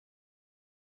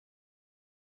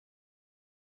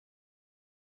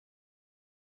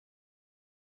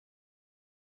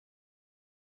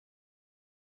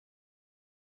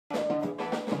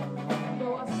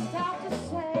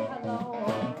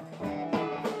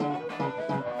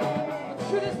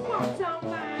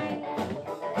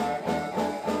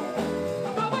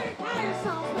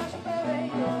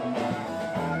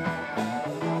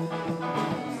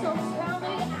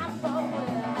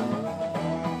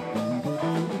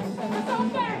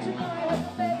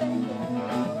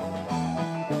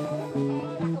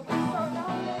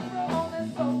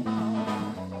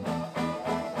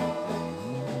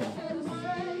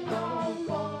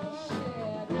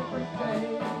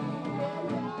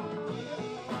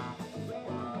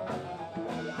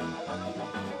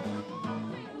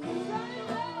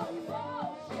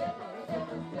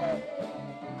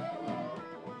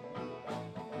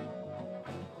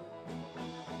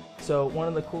So one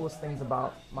of the coolest things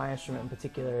about my instrument in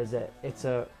particular is that it's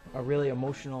a really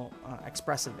emotional,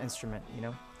 expressive instrument, you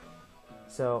know?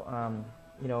 So,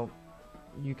 you know,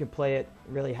 you can play it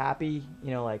really happy,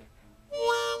 you know, like,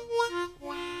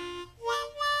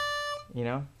 you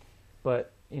know?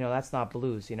 But, you know, that's not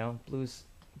blues, you know? Blues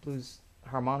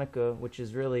harmonica, which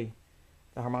is really,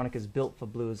 the harmonica is built for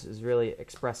blues, is really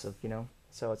expressive, you know?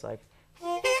 So it's like,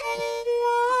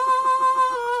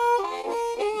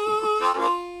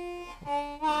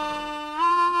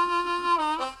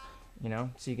 you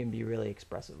know, so you can be really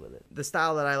expressive with it. The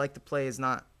style that I like to play is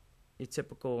not your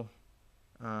typical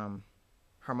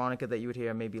harmonica that you would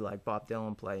hear maybe like Bob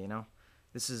Dylan play, you know.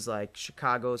 This is like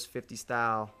Chicago's 50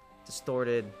 style,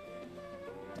 distorted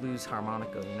blues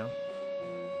harmonica, you know.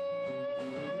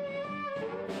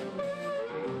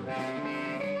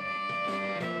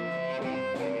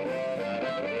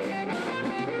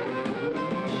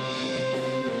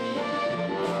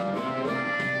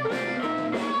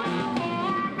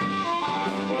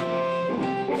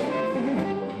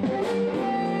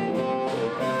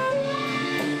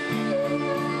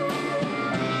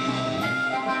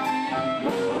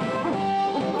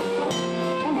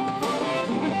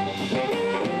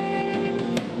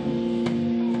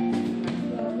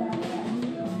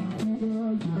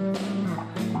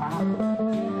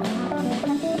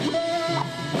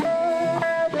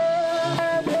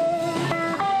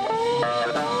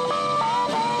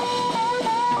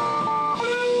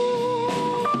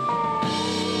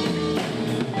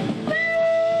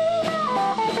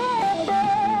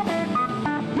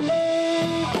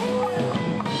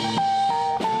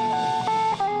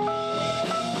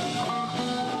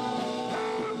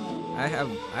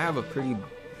 I have a pretty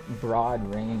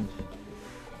broad range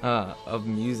of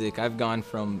music. I've gone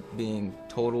from being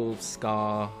total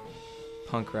ska,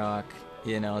 punk rock,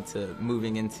 you know, to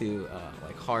moving into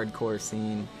like hardcore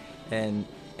scene, and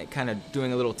kind of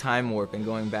doing a little time warp and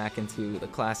going back into the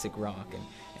classic rock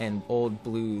and old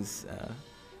blues.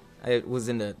 I was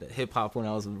into hip hop when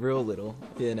I was real little,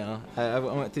 you know. I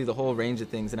went through the whole range of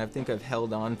things, and I think I've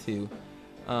held on to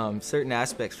certain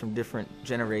aspects from different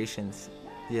generations,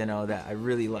 you know, that I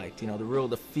really liked. You know,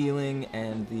 the feeling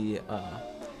and the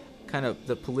kind of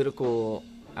the political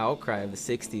outcry of the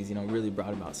 60s, you know, really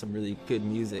brought about some really good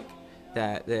music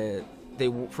that they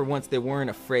for once they weren't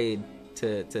afraid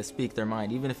to speak their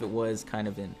mind, even if it was kind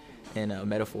of in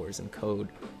metaphors and code,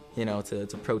 you know, to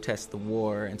protest the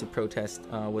war and to protest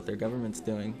what their government's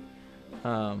doing.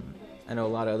 I know a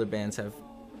lot of other bands have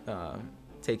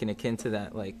taken akin to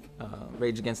that, like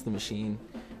Rage Against the Machine.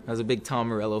 I was a big Tom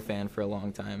Morello fan for a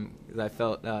long time, because I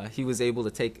felt he was able to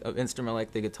take an instrument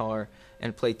like the guitar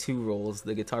and play two roles,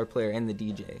 the guitar player and the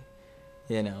DJ,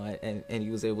 you know, and he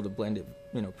was able to blend it,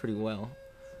 you know, pretty well.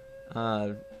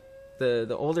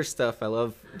 The older stuff, I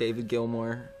love David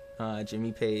Gilmour,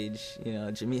 Jimmy Page, you know,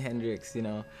 Jimi Hendrix, you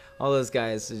know, all those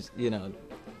guys, you know,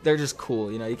 they're just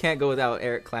cool. You know, you can't go without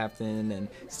Eric Clapton and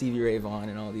Stevie Ray Vaughan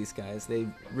and all these guys. They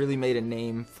really made a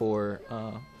name for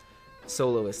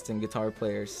soloists and guitar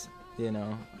players, you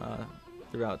know,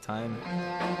 throughout time.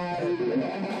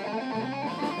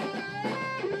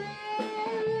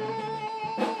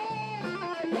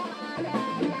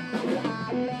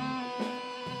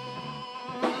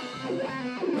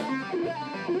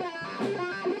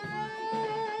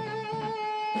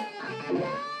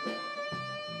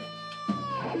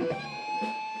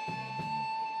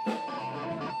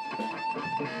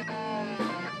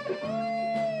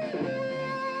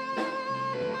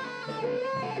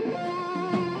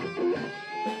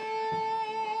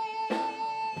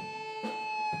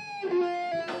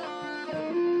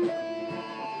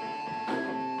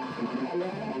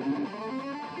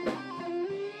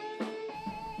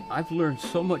 I've learned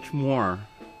so much more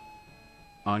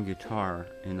on guitar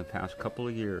in the past couple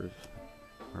of years,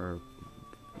 or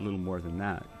a little more than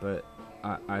that, but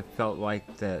I felt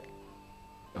like that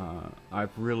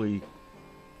I've really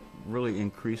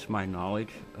increased my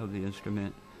knowledge of the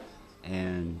instrument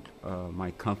and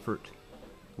my comfort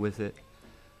with it.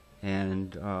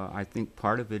 And I think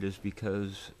part of it is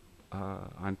because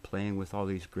I'm playing with all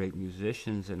these great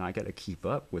musicians, and I got to keep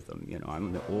up with them. You know,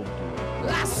 I'm the old dude.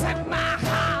 I said my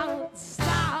heart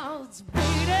starts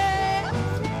beating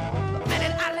the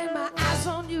minute I lay my eyes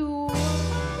on you.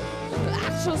 I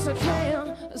just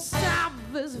can't stop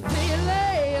this feeling.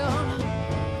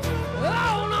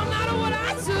 Oh, no matter what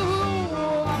I do,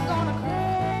 I'm gonna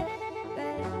cry.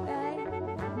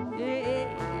 Yeah,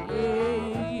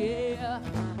 yeah, yeah.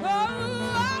 Oh,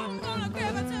 I'm gonna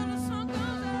give it till the sun goes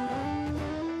down.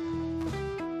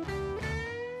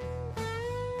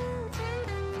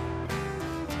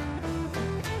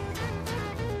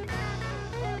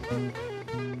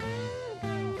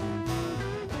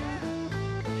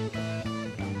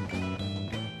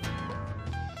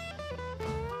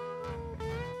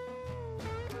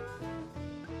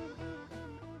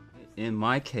 In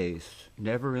my case,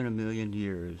 never in a million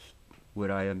years would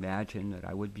I imagine that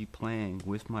I would be playing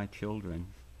with my children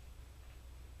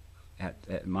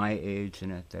at my age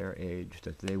and at their age,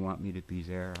 that they want me to be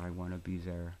there, I want to be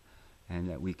there, and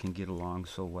that we can get along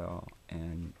so well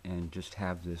and just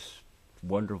have this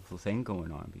wonderful thing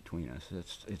going on between us.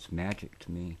 It's magic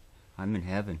to me. I'm in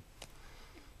heaven.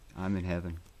 I'm in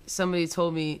heaven. Somebody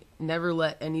told me, never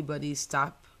let anybody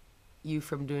stop you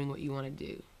from doing what you want to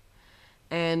do.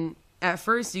 And at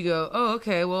first you go, oh,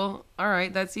 okay, well, all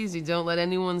right, that's easy. Don't let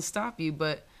anyone stop you.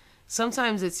 But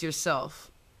sometimes it's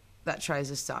yourself that tries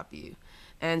to stop you.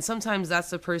 And sometimes that's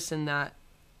the person that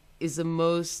is the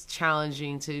most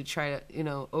challenging to try to, you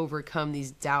know, overcome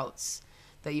these doubts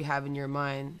that you have in your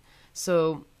mind.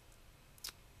 So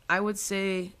I would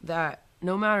say that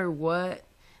no matter what,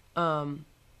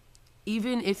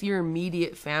 even if your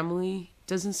immediate family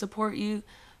doesn't support you,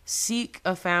 seek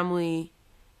a family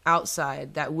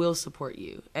outside that will support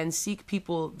you, and seek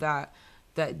people that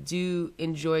do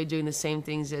enjoy doing the same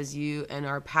things as you and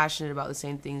are passionate about the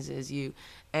same things as you,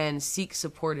 and seek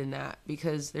support in that,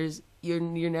 because you're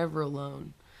never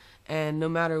alone. And no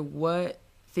matter what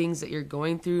things that you're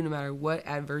going through, no matter what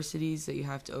adversities that you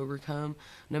have to overcome,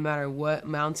 no matter what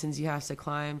mountains you have to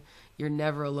climb, you're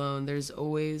never alone. There's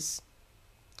always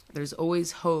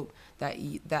hope that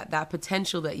that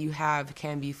potential that you have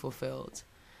can be fulfilled.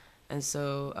 And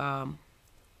so,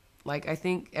 like, I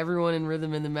think everyone in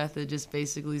Rhythm in the Method just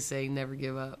basically saying never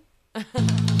give up.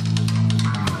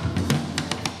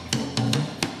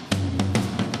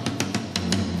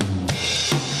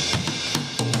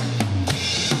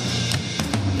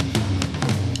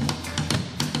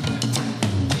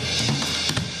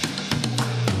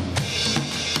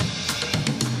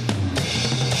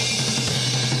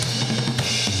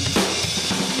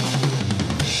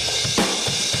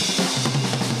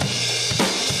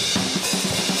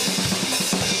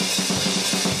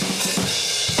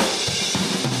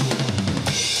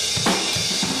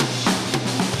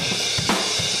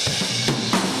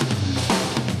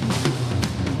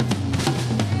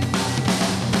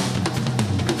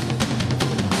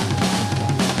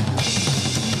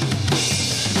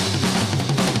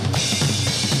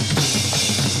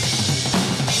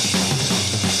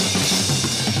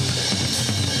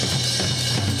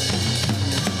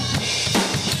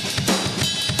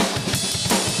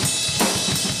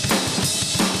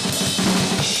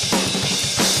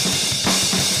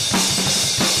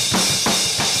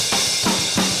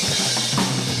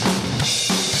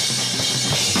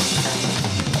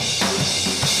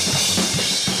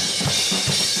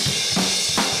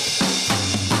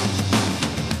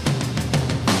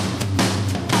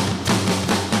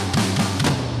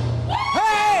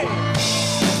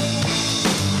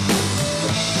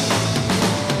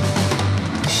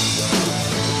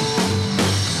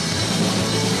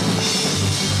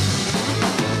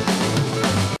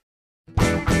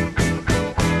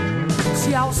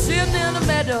 I was sitting in the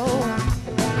meadow,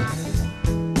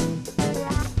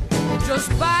 just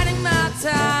biding my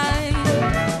time.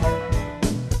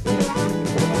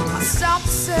 I stopped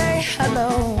to say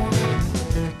hello.